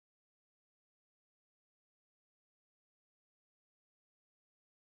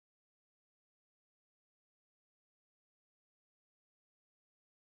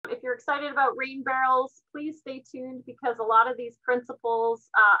if you're excited about rain barrels, please stay tuned because a lot of these principles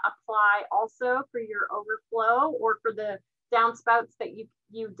apply also for your overflow or for the downspouts that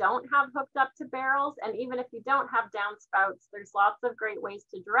you don't have hooked up to barrels. And even if you don't have downspouts, there's lots of great ways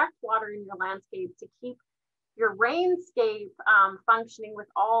to direct water in your landscape to keep your rainscape functioning with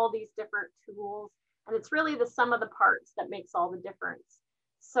all these different tools. And it's really the sum of the parts that makes all the difference.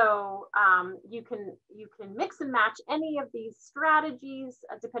 So you can mix and match any of these strategies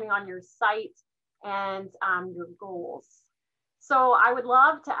depending on your site and your goals. So I would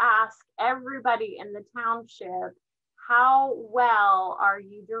love to ask everybody in the township, how well are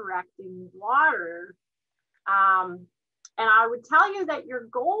you directing water? And I would tell you that your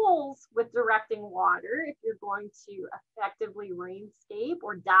goals with directing water, if you're going to effectively rainscape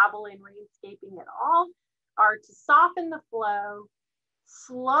or dabble in rainscaping at all, are to soften the flow,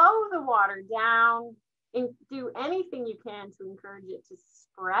 slow the water down, and do anything you can to encourage it to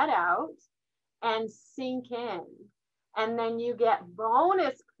spread out and sink in. And then you get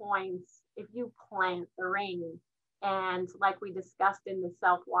bonus points if you plant the rain. And like we discussed in the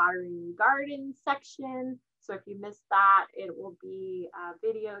self-watering garden section, so if you missed that, it will be a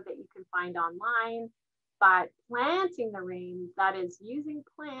video that you can find online. But planting the rain, that is using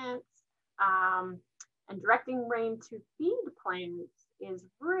plants and directing rain to feed plants, is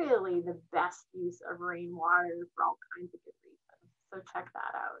really the best use of rainwater for all kinds of good reasons. So check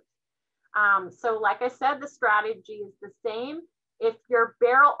that out. So like I said, the strategy is the same. If your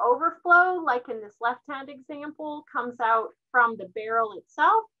barrel overflow, like in this left-hand example, comes out from the barrel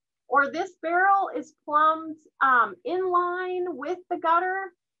itself, or this barrel is plumbed in line with the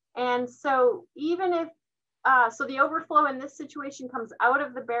gutter. And so even if, so the overflow in this situation comes out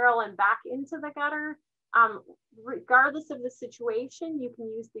of the barrel and back into the gutter, regardless of the situation, you can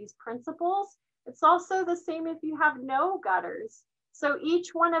use these principles. It's also the same if you have no gutters. So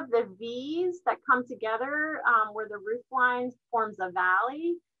each one of the V's that come together where the roof line forms a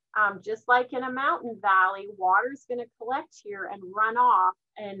valley, just like in a mountain valley, water is going to collect here and run off,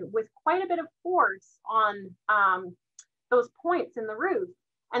 and with quite a bit of force on those points in the roof.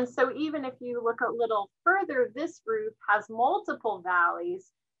 And so even if you look a little further, this roof has multiple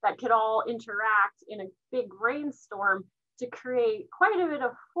valleys that could all interact in a big rainstorm to create quite a bit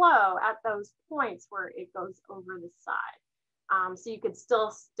of flow at those points where it goes over the side. So you could still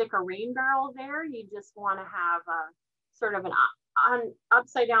stick a rain barrel there. You just want to have a sort of an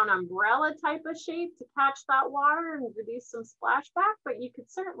upside down umbrella type of shape to catch that water and reduce some splashback, but you could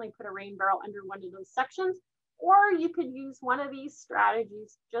certainly put a rain barrel under one of those sections, or you could use one of these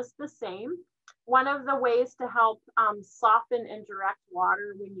strategies just the same. One of the ways to help soften and direct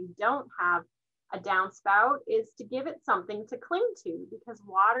water when you don't have a downspout is to give it something to cling to, because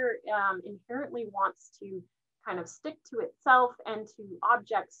water inherently wants to kind of stick to itself and to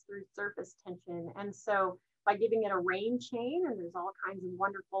objects through surface tension. And so by giving it a rain chain, and there's all kinds of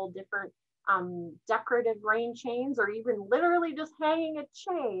wonderful different decorative rain chains, or even literally just hanging a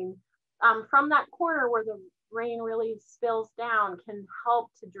chain from that corner where the rain really spills down, can help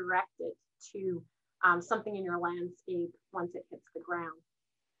to direct it to something in your landscape once it hits the ground.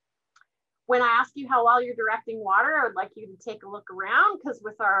 When I ask you how well you're directing water, I would like you to take a look around, because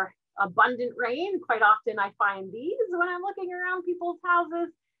with our abundant rain, quite often I find these when I'm looking around people's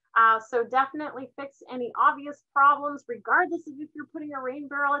houses. So definitely fix any obvious problems, regardless of if you're putting a rain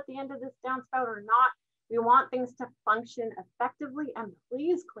barrel at the end of this downspout or not. We want things to function effectively, and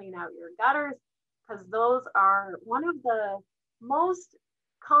please clean out your gutters, because those are one of the most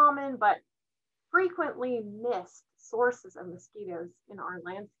common but frequently missed sources of mosquitoes in our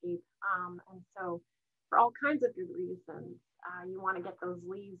landscape. And so for all kinds of good reasons, you want to get those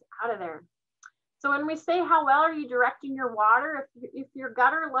leaves out of there. So when we say how well are you directing your water, if your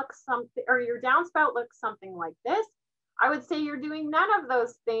gutter looks something, or your downspout looks something like this, I would say you're doing none of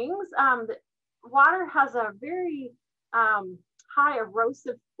those things. The water has a very high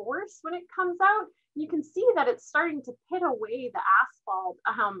erosive force when it comes out. You can see that it's starting to pit away the asphalt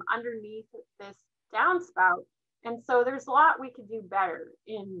underneath this downspout. And so there's a lot we could do better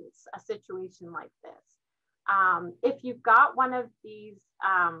in a situation like this. If you've got one of these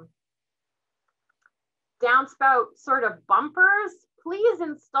downspout sort of bumpers, please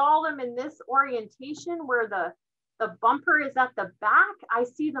install them in this orientation where the bumper is at the back. I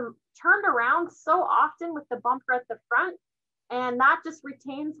see them turned around so often with the bumper at the front, and that just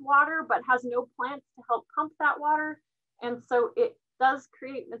retains water but has no plants to help pump that water. And so it does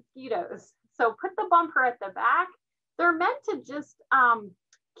create mosquitoes. So put the bumper at the back. They're meant to just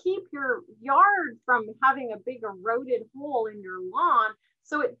keep your yard from having a big eroded hole in your lawn.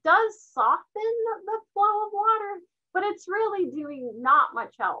 So it does soften the flow of water, but it's really doing not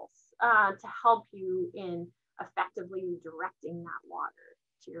much else to help you in effectively directing that water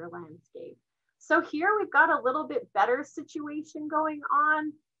to your landscape. So here we've got a little bit better situation going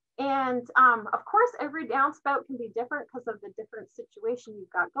on. And of course, every downspout can be different because of the different situation you've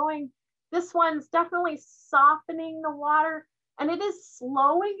got going. This one's definitely softening the water, and it is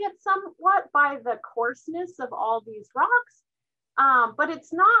slowing it somewhat by the coarseness of all these rocks, but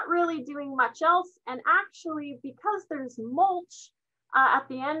it's not really doing much else. And actually, because there's mulch at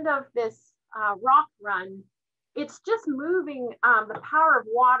the end of this rock run, it's just moving the power of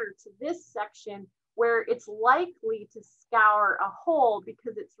water to this section where it's likely to scour a hole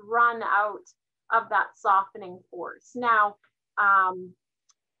because it's run out of that softening force. Now,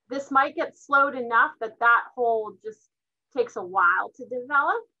 this might get slowed enough that that hole just takes a while to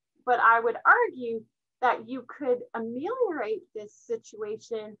develop, but I would argue that you could ameliorate this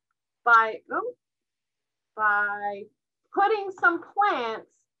situation by putting some plants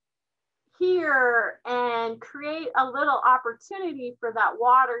here and create a little opportunity for that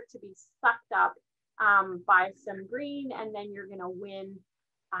water to be sucked up by some green, and then you're going to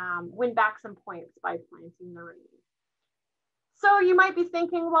win back some points by planting the rain. So you might be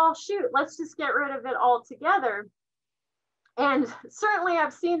thinking, well, shoot, let's just get rid of it altogether. And certainly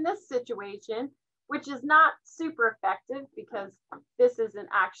I've seen this situation, which is not super effective because this isn't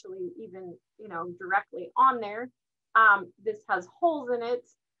actually even, directly on there. This has holes in it.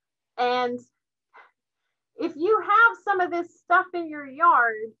 And if you have some of this stuff in your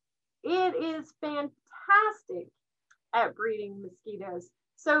yard, it is fantastic at breeding mosquitoes.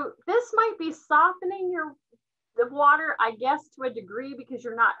 So this might be softening the water, I guess, to a degree because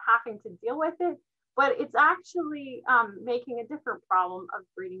you're not having to deal with it, but it's actually making a different problem of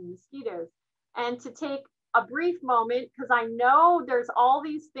breeding mosquitoes. And to take a brief moment, because I know there's all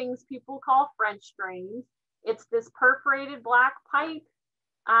these things people call French drains. It's this perforated black pipe.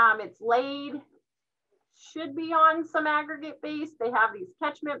 It's laid, should be on some aggregate base. They have these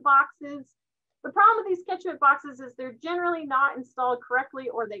catchment boxes. The problem with these catchment boxes is they're generally not installed correctly,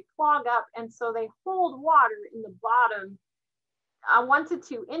 or they clog up, and so they hold water in the bottom 1 to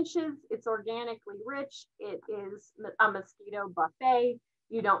 2 inches. It's organically rich. It is a mosquito buffet.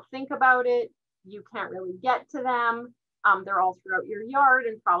 You don't think about it. You can't really get to them. They're all throughout your yard,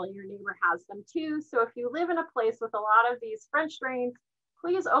 and probably your neighbor has them too. So if you live in a place with a lot of these French drains,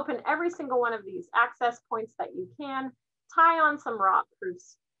 please open every single one of these access points that you can, tie on some rot-proof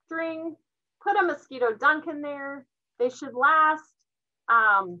string, put a mosquito dunk in there. They should last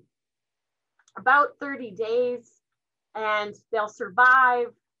about 30 days, and they'll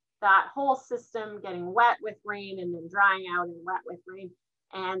survive that whole system getting wet with rain and then drying out and wet with rain.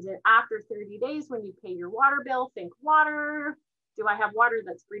 And after 30 days, when you pay your water bill, think water. Do I have water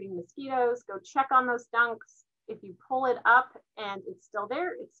that's breeding mosquitoes? Go check on those dunks. If you pull it up and it's still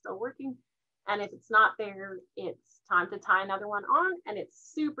there, it's still working. And if it's not there, it's time to tie another one on. And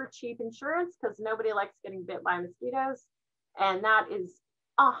it's super cheap insurance because nobody likes getting bit by mosquitoes. And that is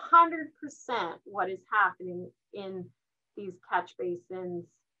 100% what is happening in these catch basins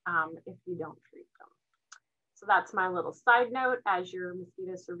if you don't treat them. So that's my little side note as your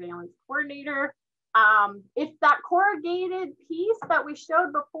mosquito surveillance coordinator. If that corrugated piece that we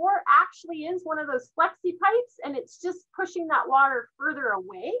showed before actually is one of those flexi pipes and it's just pushing that water further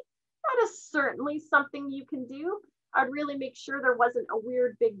away, that is certainly something you can do. I'd really make sure there wasn't a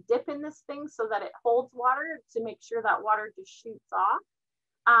weird big dip in this thing so that it holds water to make sure that water just shoots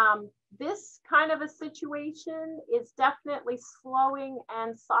off. This kind of a situation is definitely slowing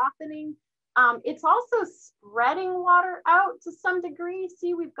and softening. It's also spreading water out to some degree.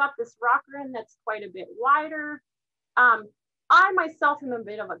 See, we've got this rock run that's quite a bit wider. I myself am a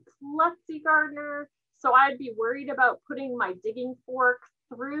bit of a klutzy gardener, so I'd be worried about putting my digging fork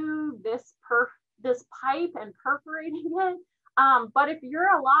through this pipe and perforating it. But if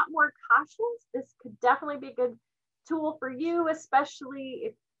you're a lot more cautious, this could definitely be a good tool for you, especially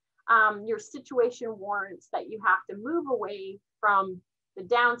if your situation warrants that you have to move away from the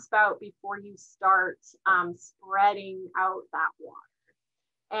downspout before you start spreading out that water.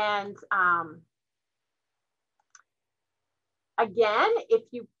 And again, if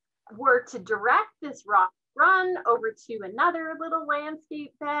you were to direct this rock run over to another little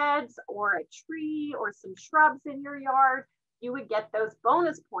landscape beds or a tree or some shrubs in your yard, you would get those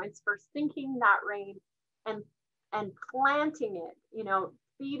bonus points for sinking that rain and planting it,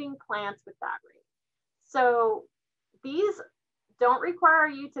 feeding plants with that rain. So these don't require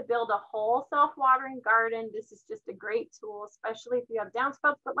you to build a whole self-watering garden. This is just a great tool, especially if you have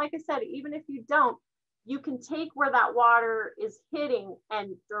downspouts. But like I said, even if you don't, you can take where that water is hitting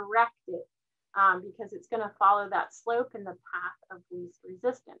and direct it because it's going to follow that slope in the path of least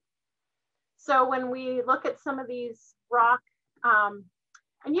resistance. So when we look at some of these rock,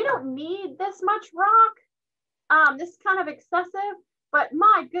 and you don't need this much rock, this is kind of excessive, but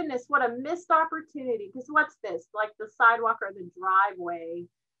my goodness, what a missed opportunity. Because what's this, like the sidewalk or the driveway?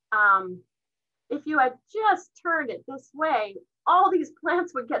 If you had just turned it this way, all these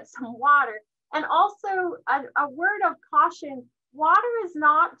plants would get some water. And also a word of caution, water is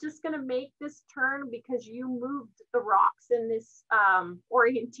not just going to make this turn because you moved the rocks in this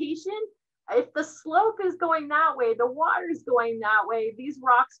orientation. If the slope is going that way, the water is going that way, these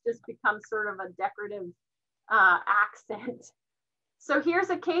rocks just become sort of a decorative accent. So here's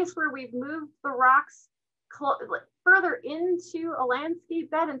a case where we've moved the rocks further into a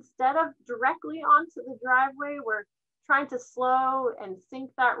landscape bed instead of directly onto the driveway. We're trying to slow and sink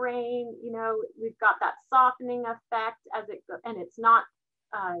that rain. You know, we've got that softening effect as it goes, and it's not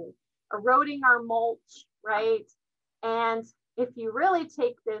eroding our mulch, right? And if you really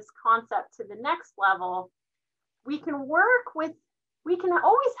take this concept to the next level, we can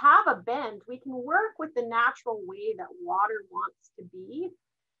always have a bend. We can work with the natural way that water wants to be.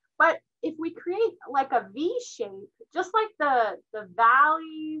 But if we create like a V shape, just like the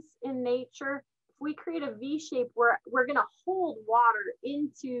valleys in nature, if we create a V shape, we're going to hold water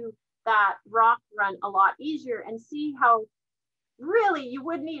into that rock run a lot easier, and see how really you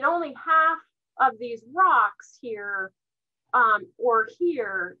would need only half of these rocks here or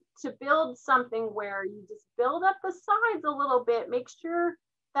here to build something where you just build up the sides a little bit, make sure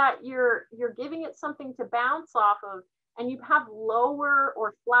that you're giving it something to bounce off of, and you have lower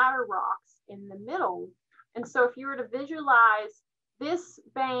or flatter rocks in the middle. And so if you were to visualize this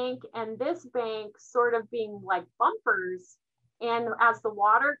bank and this bank sort of being like bumpers, and as the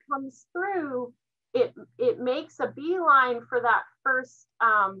water comes through, it makes a beeline for that first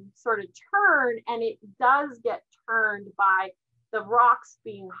sort of turn, and it does get turned by the rocks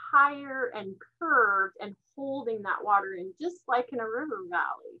being higher and curved and holding that water in, just like in a river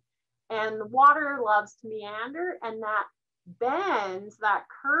valley. And the water loves to meander, and that bend, that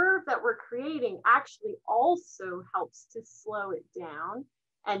curve that we're creating actually also helps to slow it down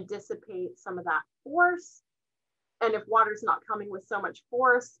and dissipate some of that force. And if water's not coming with so much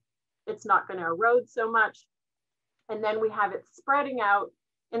force, it's not going to erode so much. And then we have it spreading out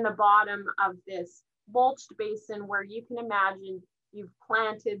in the bottom of this mulched basin, where you can imagine you've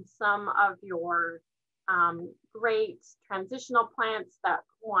planted some of your great transitional plants that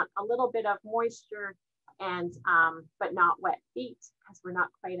want a little bit of moisture, and but not wet feet, because we're not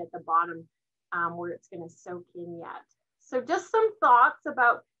quite at the bottom where it's going to soak in yet. So just some thoughts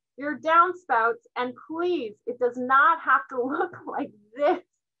about your downspouts, and please, it does not have to look like this.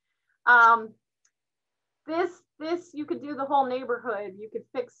 This you could do the whole neighborhood. You could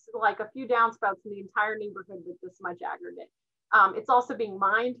fix like a few downspouts in the entire neighborhood with this much aggregate. It's also being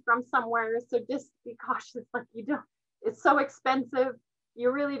mined from somewhere, so just be cautious. Like, you don't, it's so expensive.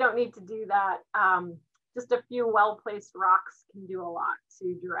 You really don't need to do that. Just a few well-placed rocks can do a lot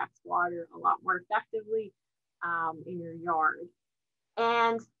to direct water a lot more effectively in your yard.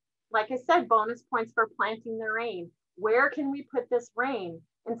 And like I said, bonus points for planting the rain. Where can we put this rain?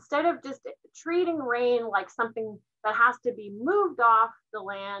 Instead of just treating rain like something that has to be moved off the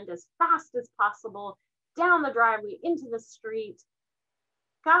land as fast as possible, down the driveway, into the street,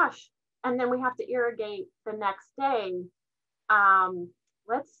 gosh, and then we have to irrigate the next day.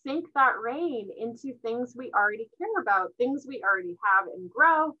 Let's sink that rain into things we already care about, things we already have and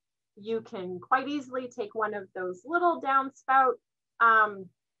grow. You can quite easily take one of those little downspout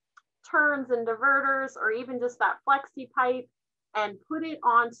turns and diverters, or even just that flexi pipe, and put it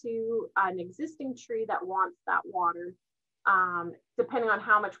onto an existing tree that wants that water. Depending on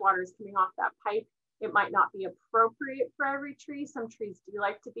how much water is coming off that pipe, it might not be appropriate for every tree. Some trees do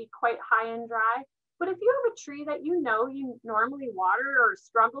like to be quite high and dry. But if you have a tree that you know you normally water or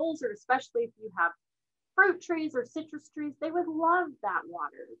struggles, or especially if you have fruit trees or citrus trees, they would love that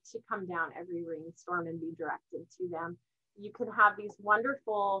water to come down every rainstorm and be directed to them. You can have these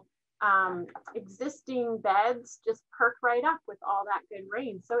wonderful existing beds just perk right up with all that good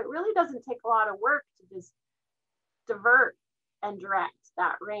rain. So it really doesn't take a lot of work to just divert and direct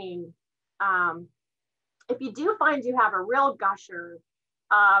that rain. If you do find you have a real gusher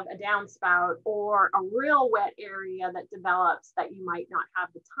of a downspout, or a real wet area that develops that you might not have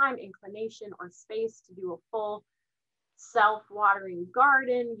the time, inclination, or space to do a full self-watering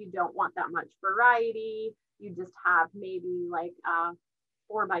garden, you don't want that much variety, you just have maybe like a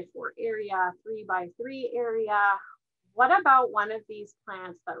 4x4 area, 3x3 area, what about one of these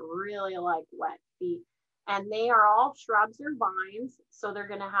plants that really like wet feet? And they are all shrubs or vines, so they're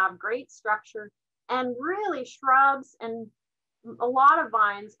going to have great structure. And really, shrubs and a lot of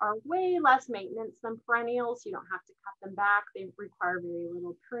vines are way less maintenance than perennials. You don't have to cut them back. They require very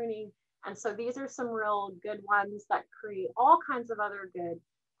little pruning. And so these are some real good ones that create all kinds of other good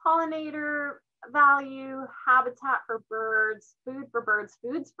pollinator value, habitat for birds, food for birds,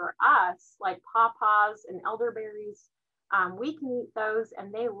 foods for us, like pawpaws and elderberries. We can eat those,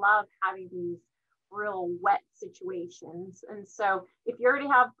 and they love having these real wet situations. And so if you already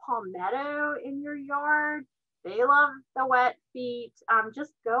have palmetto in your yard, they love the wet feet.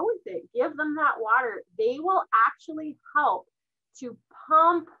 Just go with it. Give them that water. They will actually help to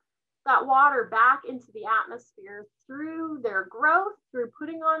pump that water back into the atmosphere through their growth, through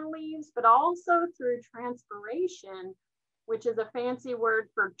putting on leaves, but also through transpiration, which is a fancy word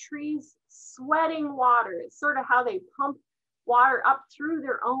for trees sweating water. It's sort of how they pump water up through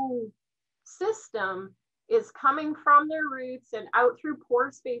their own system, is coming from their roots and out through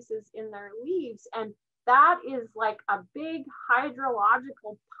pore spaces in their leaves. And that is like a big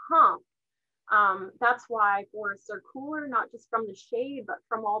hydrological pump. That's why forests are cooler, not just from the shade, but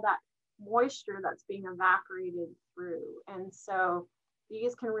from all that moisture that's being evaporated through. And so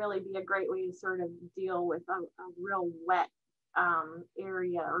these can really be a great way to sort of deal with a real wet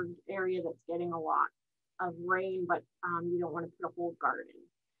area, or area that's getting a lot of rain, but you don't want to put a whole garden.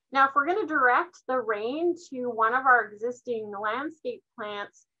 Now, if we're going to direct the rain to one of our existing landscape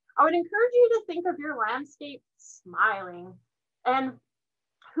plants, I would encourage you to think of your landscape smiling. And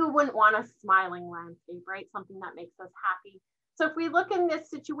who wouldn't want a smiling landscape, right? Something that makes us happy. So if we look in this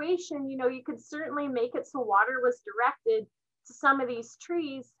situation, you know, you could certainly make it so water was directed to some of these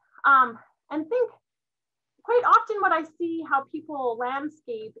trees. And think, quite often what I see how people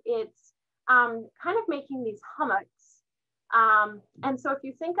landscape, it's kind of making these hummocks. And so if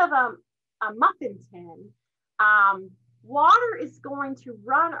you think of a muffin tin, water is going to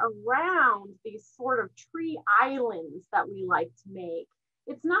run around these sort of tree islands that we like to make.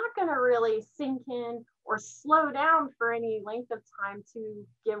 It's not going to really sink in or slow down for any length of time to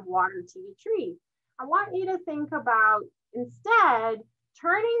give water to the tree. I want you to think about instead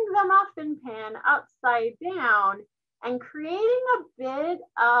turning the muffin pan upside down and creating a bit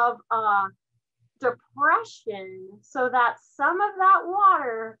of a depression so that some of that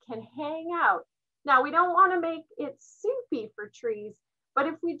water can hang out. Now, we don't want to make it soupy for trees, but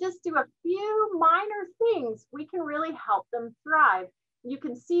if we just do a few minor things, we can really help them thrive. You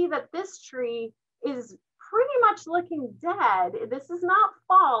can see that this tree is pretty much looking dead. This is not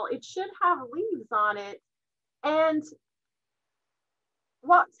fall. It should have leaves on it. And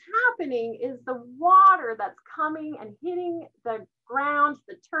what's happening is the water that's coming and hitting the ground,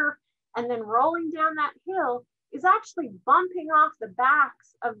 the turf, and then rolling down that hill is actually bumping off the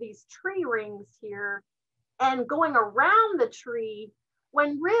backs of these tree rings here and going around the tree,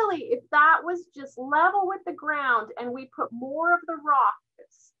 when really, if that was just level with the ground and we put more of the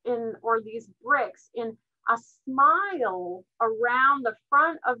rocks in, or these bricks in a smile around the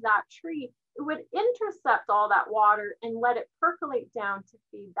front of that tree, it would intercept all that water and let it percolate down to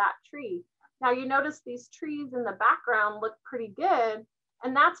feed that tree. Now you notice these trees in the background look pretty good,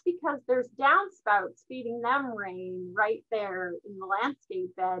 and that's because there's downspouts feeding them rain right there in the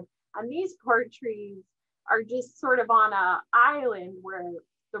landscape bed. And these poor trees are just sort of on an island where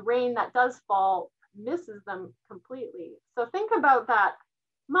the rain that does fall misses them completely. So think about that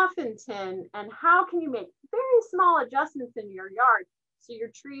muffin tin and how can you make very small adjustments in your yard so your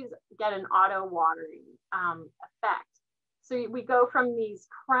trees get an auto watering effect. So we go from these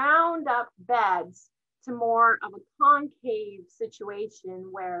crowned up beds to more of a concave situation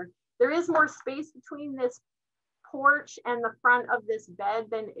where there is more space between this porch and the front of this bed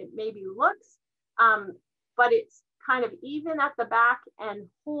than it maybe looks, but it's kind of even at the back and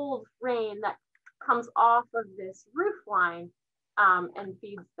holds rain that comes off of this roof line and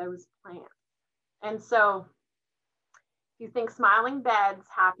feeds those plants. And so you think smiling beds,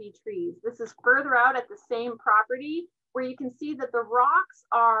 happy trees. This is further out at the same property where you can see that the rocks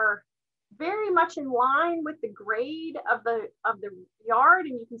are very much in line with the grade of the yard,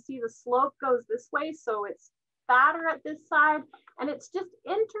 and you can see the slope goes this way, so it's fatter at this side, and it's just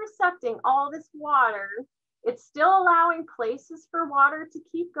intercepting all this water. It's still allowing places for water to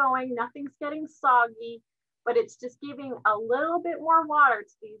keep going. Nothing's getting soggy, but it's just giving a little bit more water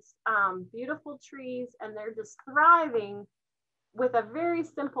to these beautiful trees, and they're just thriving with a very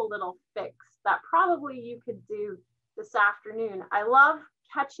simple little fix that probably you could do this afternoon. I love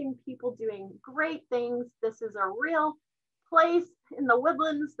catching people doing great things. This is a real place in the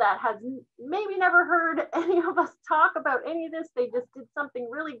woodlands that has maybe never heard any of us talk about any of this. They just did something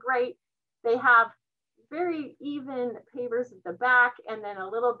really great. They have very even pavers at the back, and then a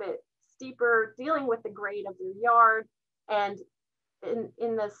little bit steeper, dealing with the grade of your yard. And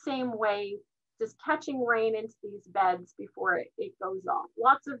in the same way, just catching rain into these beds before it goes off.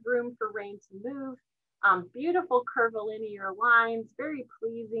 Lots of room for rain to move. Beautiful curvilinear lines, very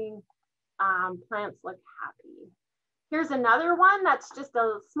pleasing. Plants look happy. Here's another one that's just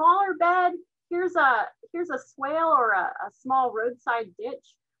a smaller bed. Here's a swale or a small roadside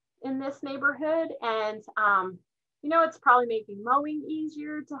ditch in this neighborhood. And you know, it's probably making mowing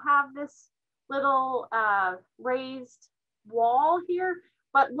easier to have this little raised wall here.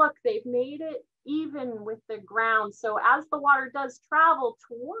 But look, they've made it even with the ground. So as the water does travel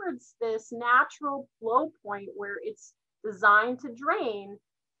towards this natural flow point where it's designed to drain,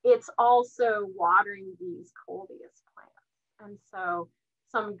 it's also watering these coleus plants. And so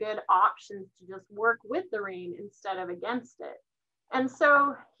some good options to just work with the rain instead of against it. And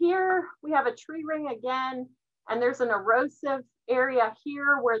so here we have a tree ring again, and there's an erosive area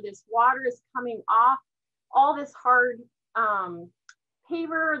here where this water is coming off all this hard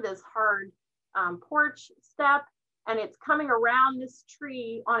paver, this hard porch step, and it's coming around this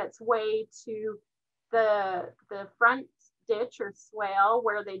tree on its way to the front ditch or swale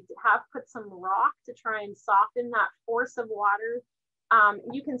where they have put some rock to try and soften that force of water.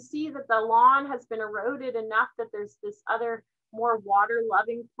 You can see that the lawn has been eroded enough that there's this other more water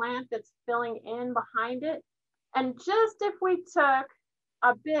loving plant that's filling in behind it. And just if we took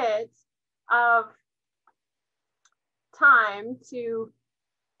a bit of time to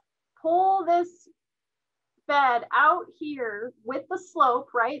pull this bed out here with the slope,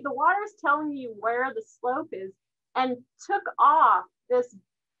 right? The water is telling you where the slope is, and took off this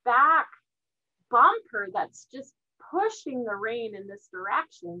back bumper that's just pushing the rain in this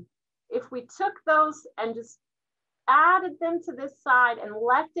direction. If we took those and just added them to this side and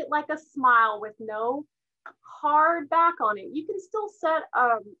left it like a smile with no hard back on it, you can still set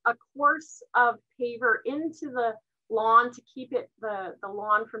a course of paver into the lawn to keep it the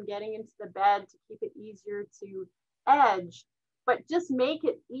lawn from getting into the bed, to keep it easier to edge, but just make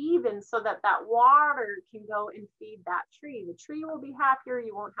it even so that that water can go and feed that tree. The tree will be happier.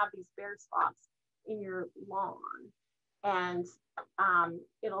 You won't have these bare spots in your lawn, and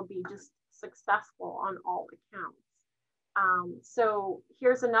it'll be just successful on all accounts. So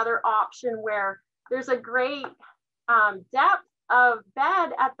here's another option where there's a great depth of bed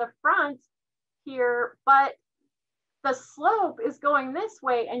at the front here, but the slope is going this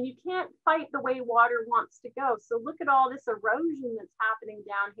way and you can't fight the way water wants to go. So look at all this erosion that's happening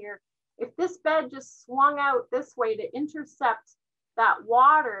down here. If this bed just swung out this way to intercept that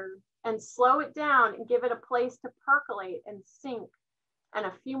water and slow it down and give it a place to percolate and sink and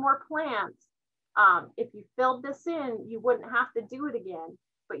a few more plants, if you filled this in, you wouldn't have to do it again.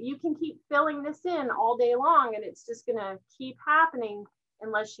 But you can keep filling this in all day long, and it's just gonna keep happening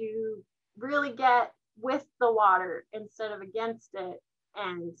unless you really get with the water instead of against it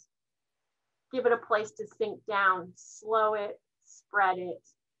and give it a place to sink down, slow it, spread it.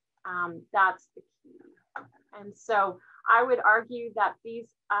 That's the key. And so I would argue that these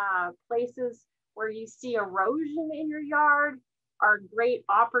places where you see erosion in your yard are a great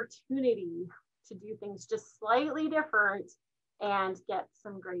opportunity to do things just slightly different and get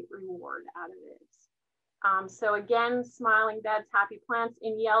some great reward out of it. So again, smiling beds, happy plants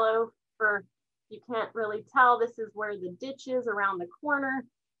in yellow. For you can't really tell, this is where the ditch is around the corner.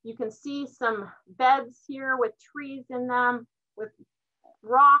 You can see some beds here with trees in them, with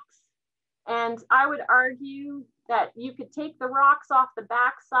rocks. And I would argue that you could take the rocks off the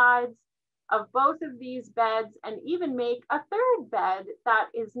back sides of both of these beds and even make a third bed that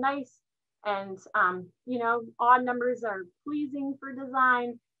is nice. And, you know, odd numbers are pleasing for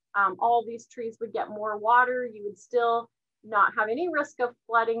design. All these trees would get more water. You would still not have any risk of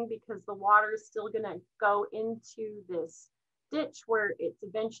flooding because the water is still going to go into this ditch where it's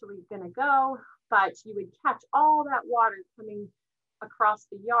eventually going to go, but you would catch all that water coming across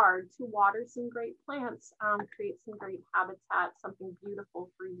the yard to water some great plants, create some great habitat, something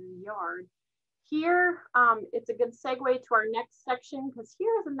beautiful for your yard. Here, it's a good segue to our next section, because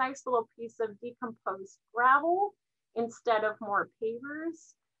here is a nice little piece of decomposed gravel instead of more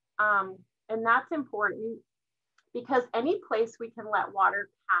pavers. And that's important because any place we can let water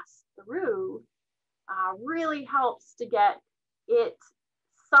pass through really helps to get it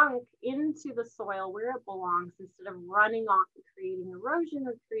sunk into the soil where it belongs instead of running off and creating erosion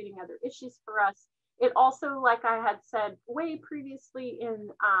or creating other issues for us. It also, like I had said way previously in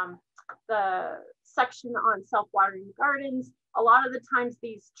the section on self-watering gardens, a lot of the times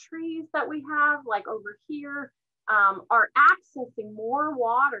these trees that we have, like over here, are accessing more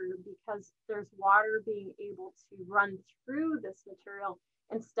water because there's water being able to run through this material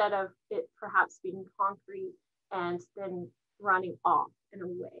instead of it perhaps being concrete and then running off and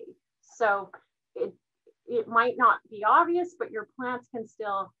away. So it might not be obvious, but your plants can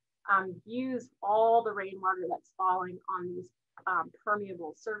still use all the rainwater that's falling on these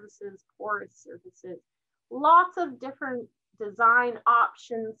permeable surfaces, porous surfaces. Lots of different design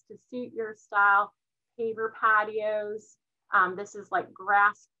options to suit your style. Paver patios. This is like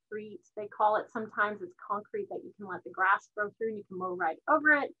grasscrete, they call it. Sometimes it's concrete that you can let the grass grow through and you can mow right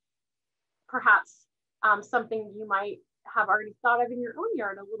over it. Perhaps something you might have already thought of in your own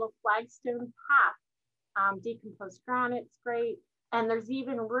yard, a little flagstone path. Decomposed granite's great. And there's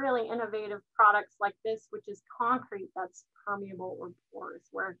even really innovative products like this, which is concrete that's permeable or porous,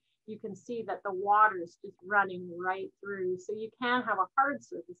 where you can see that the water is just running right through. So you can have a hard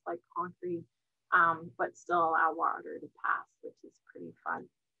surface like concrete, but still allow water to pass, which is pretty fun.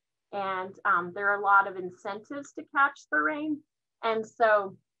 And there are a lot of incentives to catch the rain. And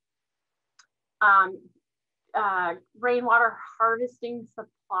so rainwater harvesting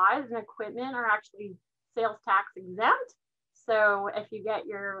supplies and equipment are actually sales tax exempt. So if you get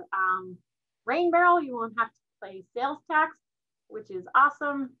your rain barrel, you won't have to pay sales tax, which is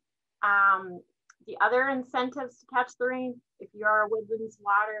awesome. The other incentives to catch the rain, if you're a Woodlands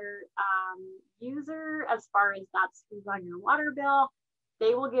Water user, as far as that's who's on your water bill,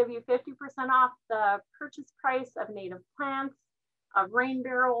 they will give you 50% off the purchase price of native plants, of rain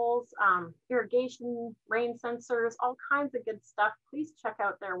barrels, irrigation, rain sensors, all kinds of good stuff. Please check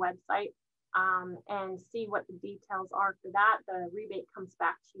out their website and see what the details are for that. The rebate comes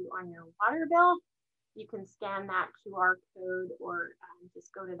back to you on your water bill. You can scan that QR code or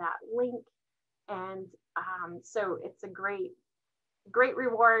just go to that link. And so it's a great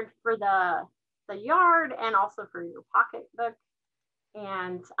reward for the yard and also for your pocketbook.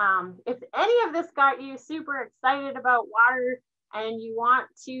 And if any of this got you super excited about water and you want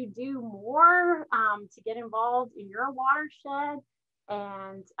to do more to get involved in your watershed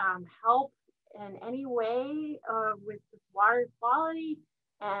and help in any way with water quality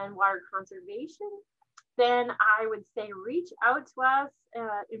and water conservation, then I would say reach out to us.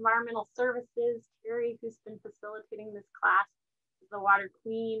 Environmental Services, Carrie, who's been facilitating this class, is the Water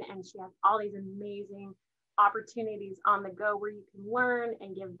Queen, and she has all these amazing opportunities on the go where you can learn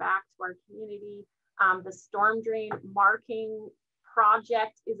and give back to our community. The storm drain marking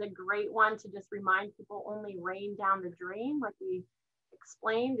project is a great one to just remind people only rain down the drain, like we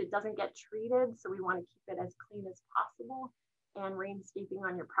explained. It doesn't get treated, so we want to keep it as clean as possible. And rainscaping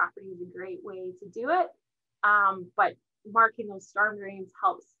on your property is a great way to do it. But marking those storm drains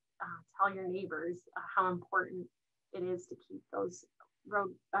helps tell your neighbors how important it is to keep those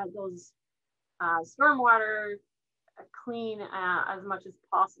stormwater clean as much as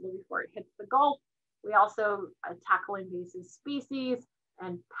possible before it hits the Gulf. We also tackle invasive species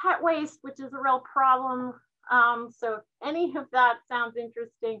and pet waste, which is a real problem. So if any of that sounds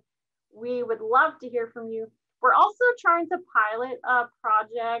interesting, we would love to hear from you. We're also trying to pilot a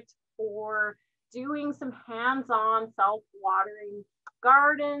project for doing some hands-on self-watering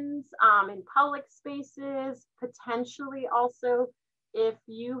gardens in public spaces, potentially also if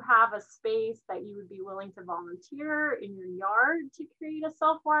you have a space that you would be willing to volunteer in your yard to create a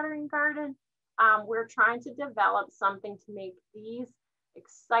self-watering garden. We're trying to develop something to make these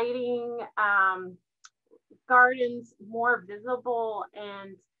exciting gardens more visible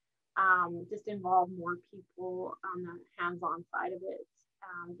and just involve more people on the hands-on side of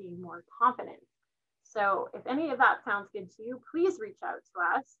it, being more confident. So if any of that sounds good to you, please reach out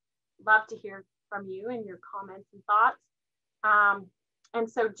to us. Love to hear from you and your comments and thoughts. And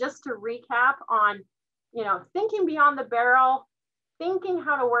so just to recap on, thinking beyond the barrel, thinking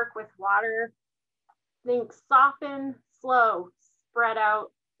how to work with water, think soften, slow, spread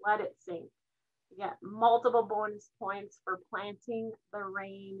out, let it sink. You get multiple bonus points for planting the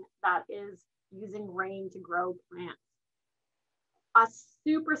rain that is using rain to grow plants. A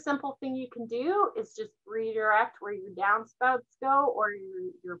super simple thing you can do is just redirect where your downspouts go or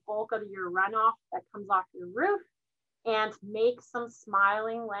your bulk of your runoff that comes off your roof, and make some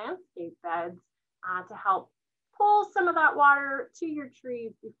smiling landscape beds to help pull some of that water to your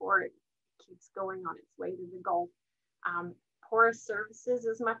trees before it keeps going on its way to the Gulf. Porous surfaces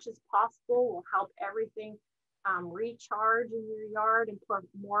as much as possible will help everything recharge in your yard and put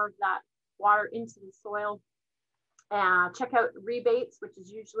more of that water into the soil. Check out rebates, which is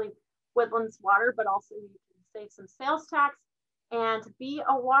usually Woodlands Water, but also you can save some sales tax, and be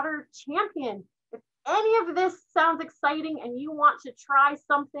a water champion. If any of this sounds exciting and you want to try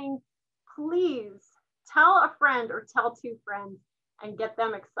something, please tell a friend or tell 2 friends and get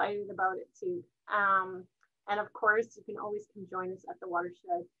them excited about it too. And of course, you can always come join us at the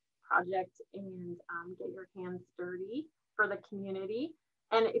Watershed Project and get your hands dirty for the community.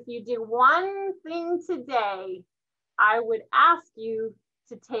 And if you do one thing today, I would ask you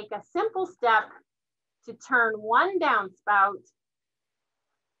to take a simple step to turn one downspout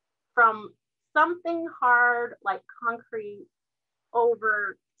from something hard like concrete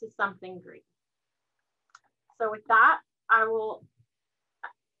over to something green. So with that, I will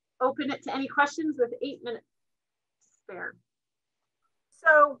open it to any questions with 8 minutes to spare.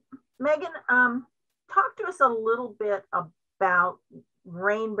 So Megan, talk to us a little bit about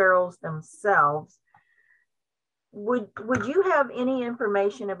rain barrels themselves. Would you have any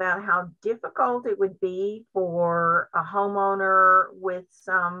information about how difficult it would be for a homeowner with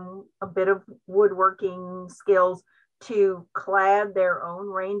a bit of woodworking skills to clad their own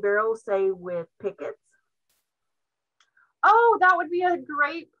rain barrels, say with pickets? Oh, that would be a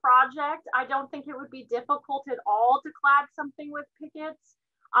great project. I don't think it would be difficult at all to clad something with pickets.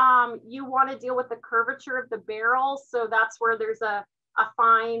 You want to deal with the curvature of the barrel, so that's where there's a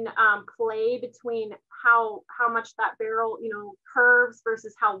fine play between how much that barrel, you know, curves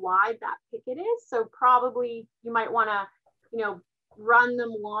versus how wide that picket is. So probably you might want to, you know, run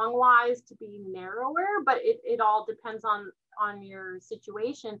them longwise to be narrower, but it all depends on your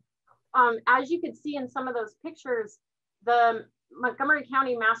situation. As you could see in some of those pictures, the Montgomery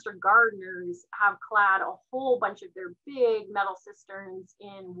County Master Gardeners have clad a whole bunch of their big metal cisterns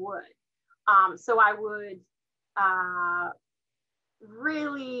in wood. So I would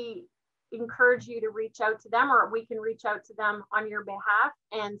really encourage you to reach out to them, or we can reach out to them on your behalf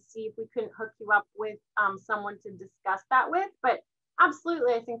and see if we couldn't hook you up with someone to discuss that with. But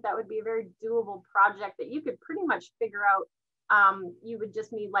absolutely, I think that would be a very doable project that you could pretty much figure out. You would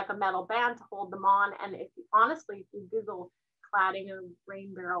just need like a metal band to hold them on. And if honestly, if you Google cladding a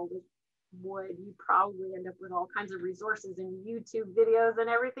rain barrel with wood, you probably end up with all kinds of resources and YouTube videos and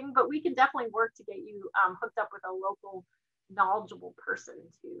everything. But we can definitely work to get you hooked up with a local knowledgeable person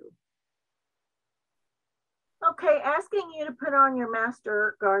too. Okay, asking you to put on your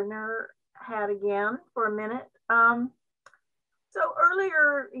Master Gardener hat again for a minute. So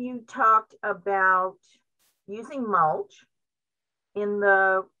earlier you talked about using mulch in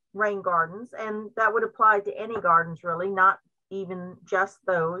the rain gardens, and that would apply to any gardens really, not even just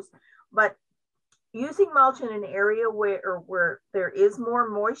those, but using mulch in an area where there is more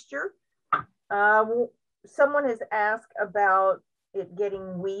moisture. Someone has asked about it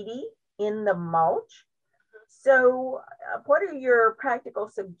getting weedy in the mulch. So what are your practical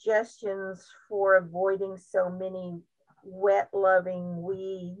suggestions for avoiding so many wet-loving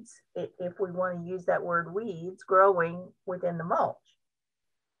weeds, if we want to use that word weeds, growing within the mulch?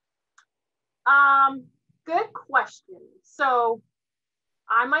 Good question. So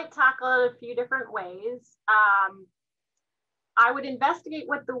I might tackle it a few different ways. I would investigate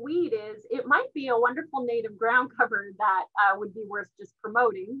what the weed is. It might be a wonderful native ground cover that would be worth just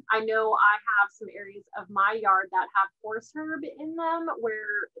promoting. I know I have some areas of my yard that have horse herb in them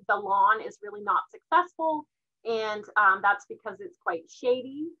where the lawn is really not successful. And that's because it's quite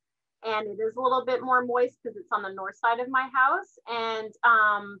shady and it is a little bit more moist because it's on the north side of my house. And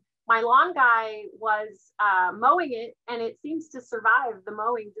my lawn guy was mowing it and it seems to survive the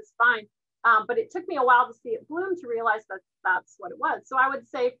mowing just fine. But it took me a while to see it bloom to realize that that's what it was. So I would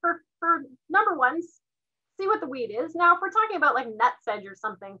say for number one, see what the weed is. Now, if we're talking about like nut sedge or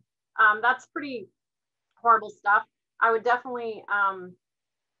something, that's pretty horrible stuff. I would definitely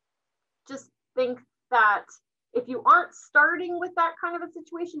just think that if you aren't starting with that kind of a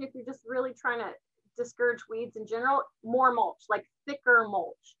situation, if you're just really trying to discourage weeds in general, more mulch, like thicker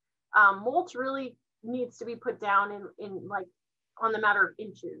mulch. Mulch really needs to be put down in like on the matter of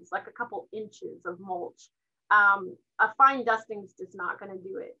inches, like a couple inches of mulch. A fine dusting is just not going to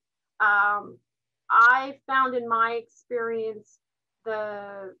do it. I found in my experience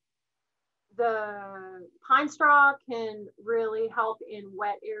the pine straw can really help in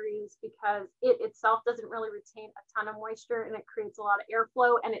wet areas because it itself doesn't really retain a ton of moisture and it creates a lot of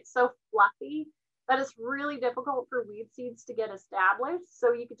airflow, and it's so fluffy that it's really difficult for weed seeds to get established.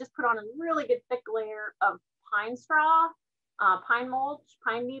 So you could just put on a really good thick layer of pine straw, pine mulch,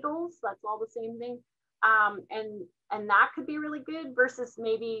 pine needles, that's all the same thing. And that could be really good versus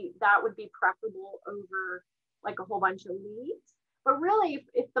maybe that would be preferable over like a whole bunch of leaves. But really,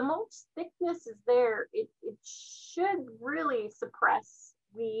 if the mulch thickness is there, it should really suppress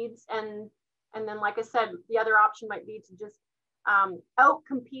weeds. And then, like I said, the other option might be to just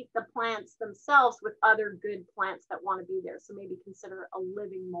outcompete the plants themselves with other good plants that want to be there. So maybe consider a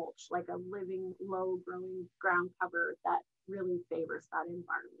living mulch, like a living low growing ground cover that really favors that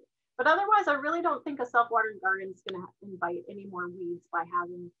environment. But otherwise, I really don't think a self-watering garden is going to invite any more weeds by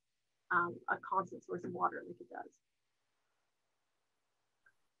having a constant source of water like it does.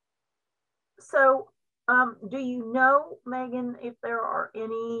 So do you know, Megan, if there are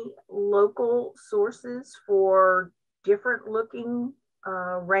any local sources for different looking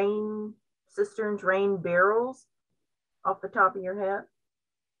rain cisterns, rain barrels off the top of your head?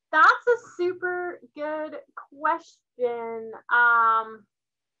 That's a super good question.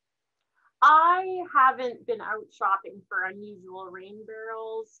 I haven't been out shopping for unusual rain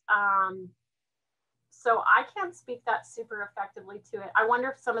barrels. So I can't speak that super effectively to it. I wonder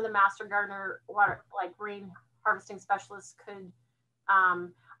if some of the Master Gardener water, like rain harvesting specialists could,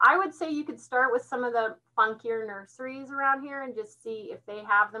 I would say you could start with some of the funkier nurseries around here and just see if they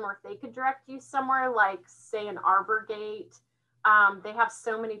have them or if they could direct you somewhere like say an Arbor Gate. They have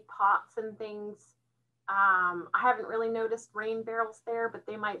so many pots and things. I haven't really noticed rain barrels there, but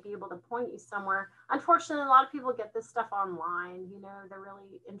they might be able to point you somewhere. Unfortunately, a lot of people get this stuff online, you know, they're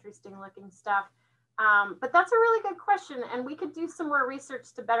really interesting looking stuff. But that's a really good question. And we could do some more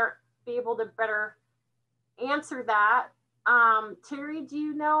research to better be able to better answer that. Terry, do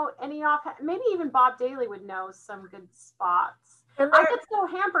you know any off, maybe even Bob Daly would know some good spots. I get so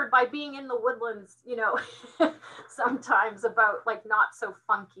hampered by being in the woodlands, you know, sometimes about like not so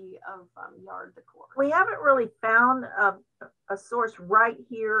funky of yard decor. We haven't really found a source right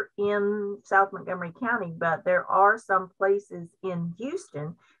here in South Montgomery County, but there are some places in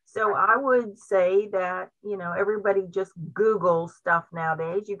Houston. So right. I would say that, you know, everybody just Google stuff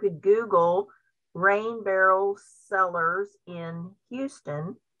nowadays. You could Google rain barrel sellers in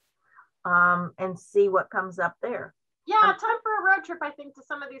Houston and see what comes up there. Yeah, time for a road trip, I think, to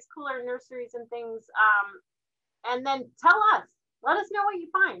some of these cooler nurseries and things. And then tell us, let us know what you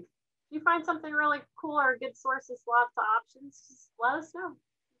find. If you find something really cool or good sources, lots of options, just let us know.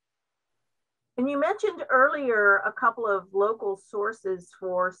 And you mentioned earlier a couple of local sources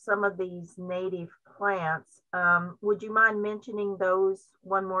for some of these native plants. Would you mind mentioning those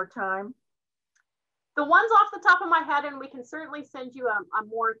one more time? The ones off the top of my head, and we can certainly send you a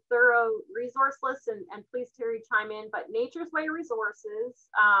more thorough resource list, and please, Terry, chime in, but Nature's Way Resources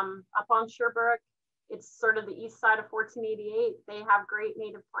up on Sherbrooke, it's sort of the east side of 1488. They have great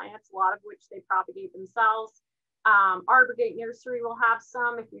native plants, a lot of which they propagate themselves. Arbor Gate Nursery will have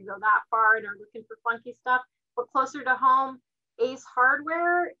some if you go that far and are looking for funky stuff. But closer to home, Ace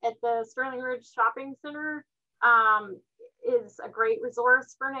Hardware at the Sterling Ridge Shopping Center is a great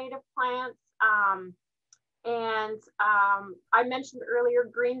resource for native plants. I mentioned earlier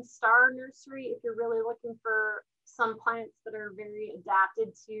Green Star Nursery if you're really looking for some plants that are very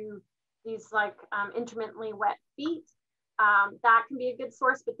adapted to these like intermittently wet feet. That can be a good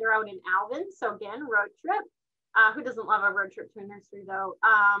source, but they're out in Alvin. So again, road trip. Who doesn't love a road trip to a nursery though?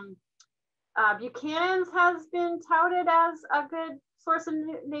 Buchanan's has been touted as a good source of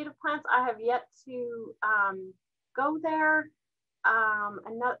native plants. I have yet to go there.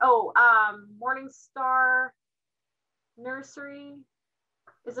 Morningstar Nursery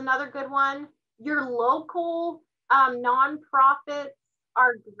is another good one. Your local nonprofits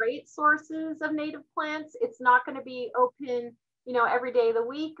are great sources of native plants. It's not going to be open, you know, every day of the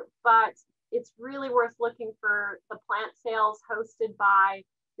week, but it's really worth looking for the plant sales hosted by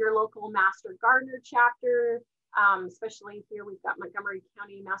your local Master Gardener chapter. Especially here, we've got Montgomery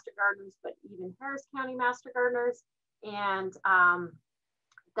County Master Gardeners, but even Harris County Master Gardeners. And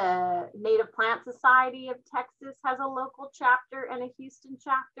the Native Plant Society of Texas has a local chapter and a Houston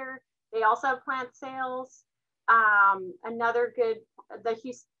chapter. They also have plant sales. Another good, the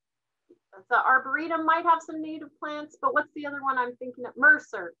Arboretum might have some native plants, but what's the other one I'm thinking of?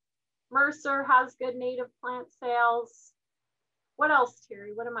 Mercer. Mercer has good native plant sales. What else,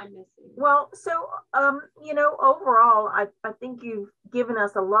 Terry? What am I missing? Well, so, you know, overall, I think you've given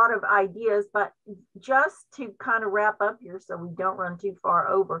us a lot of ideas, but just to kind of wrap up here so we don't run too far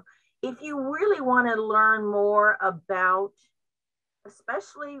over, if you really want to learn more about,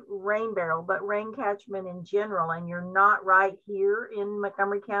 especially rain barrel, but rain catchment in general, and you're not right here in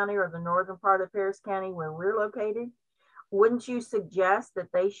Montgomery County or the northern part of Harris County where we're located, wouldn't you suggest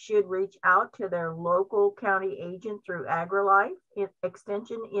that they should reach out to their local county agent through AgriLife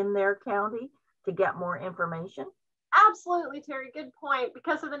extension in their county to get more information? Absolutely, Terry. Good point.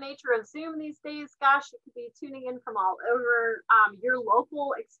 Because of the nature of Zoom these days, gosh, you could be tuning in from all over. Your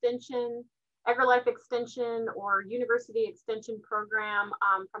local extension, AgriLife extension or university extension program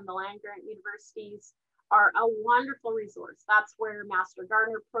from the land grant universities are a wonderful resource. That's where Master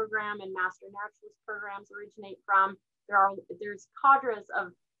Gardener program and Master Naturalist programs originate from. There's cadres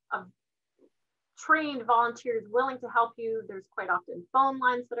of trained volunteers willing to help you. There's quite often phone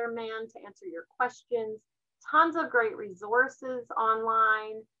lines that are manned to answer your questions. Tons of great resources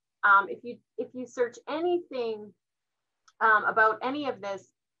online. If you search anything about any of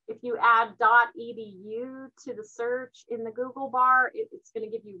this, if you add .edu to the search in the Google bar, it's going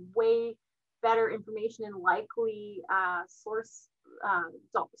to give you way better information and likely source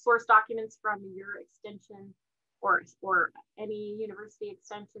documents from your extension or any university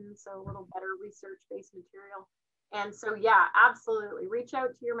extension, so a little better research-based material. And so, yeah, absolutely. Reach out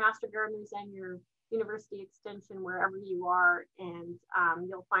to your Master Gardeners and your university extension wherever you are, and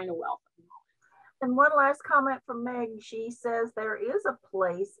you'll find a wealth of knowledge. And one last comment from Meg. She says there is a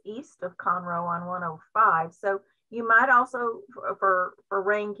place east of Conroe on 105. So you might also, for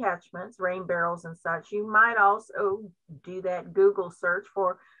rain catchments, rain barrels and such, you might also do that Google search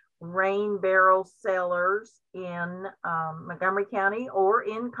for rain barrel sellers in Montgomery County or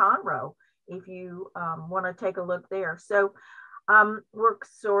in Conroe if you want to take a look there. So we're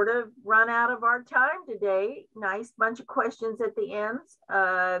sort of run out of our time today. Nice bunch of questions at the end.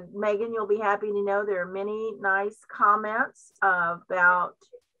 Megan, you'll be happy to know there are many nice comments about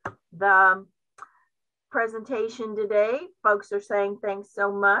the presentation today. Folks are saying thanks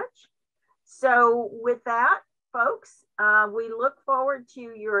so much. So with that, folks, we look forward to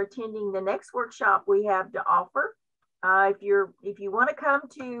your attending the next workshop we have to offer. If you want to come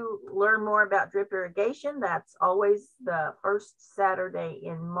to learn more about drip irrigation, that's always the first Saturday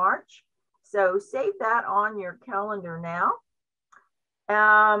in March. So save that on your calendar now.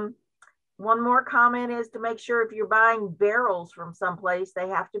 One more comment is to make sure if you're buying barrels from someplace, they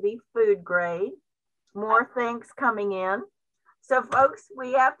have to be food grade. More things coming in. So folks,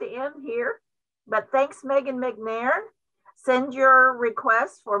 we have to end here, but thanks Megan McNairn. Send your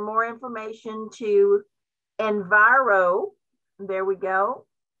requests for more information to Enviro. There we go.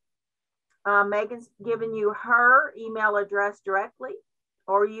 Megan's given you her email address directly,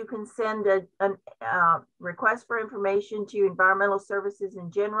 or you can send a request for information to Environmental Services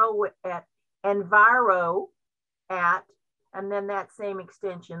in General at Enviro at, and then that same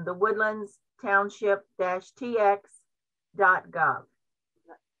extension, the Woodlands Township-tx.gov.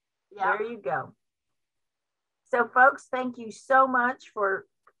 Yeah. There you go. So folks, thank you so much for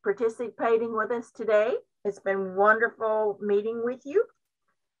participating with us today. It's been wonderful meeting with you,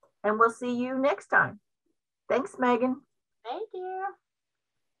 and we'll see you next time. Thanks, Megan. Thank you.